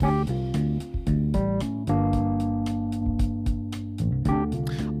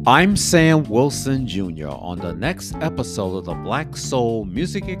I'm Sam Wilson Jr. On the next episode of the Black Soul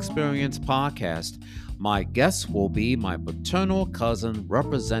Music Experience podcast, my guest will be my paternal cousin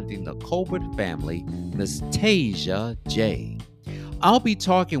representing the Colbert family, Miss Tasia Jae. I'll be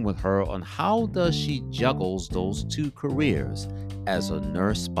talking with her on how does she juggles those two careers as a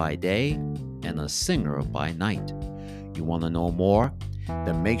nurse by day and a singer by night. You want to know more?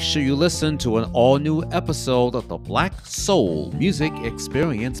 Then make sure you listen to an all-new episode of the Black Soul Music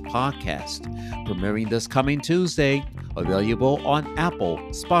Experience podcast, premiering this coming Tuesday, available on Apple,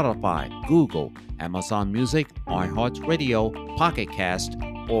 Spotify, Google, Amazon Music, iHeartRadio, Pocket Cast,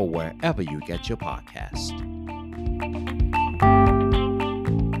 or wherever you get your podcast.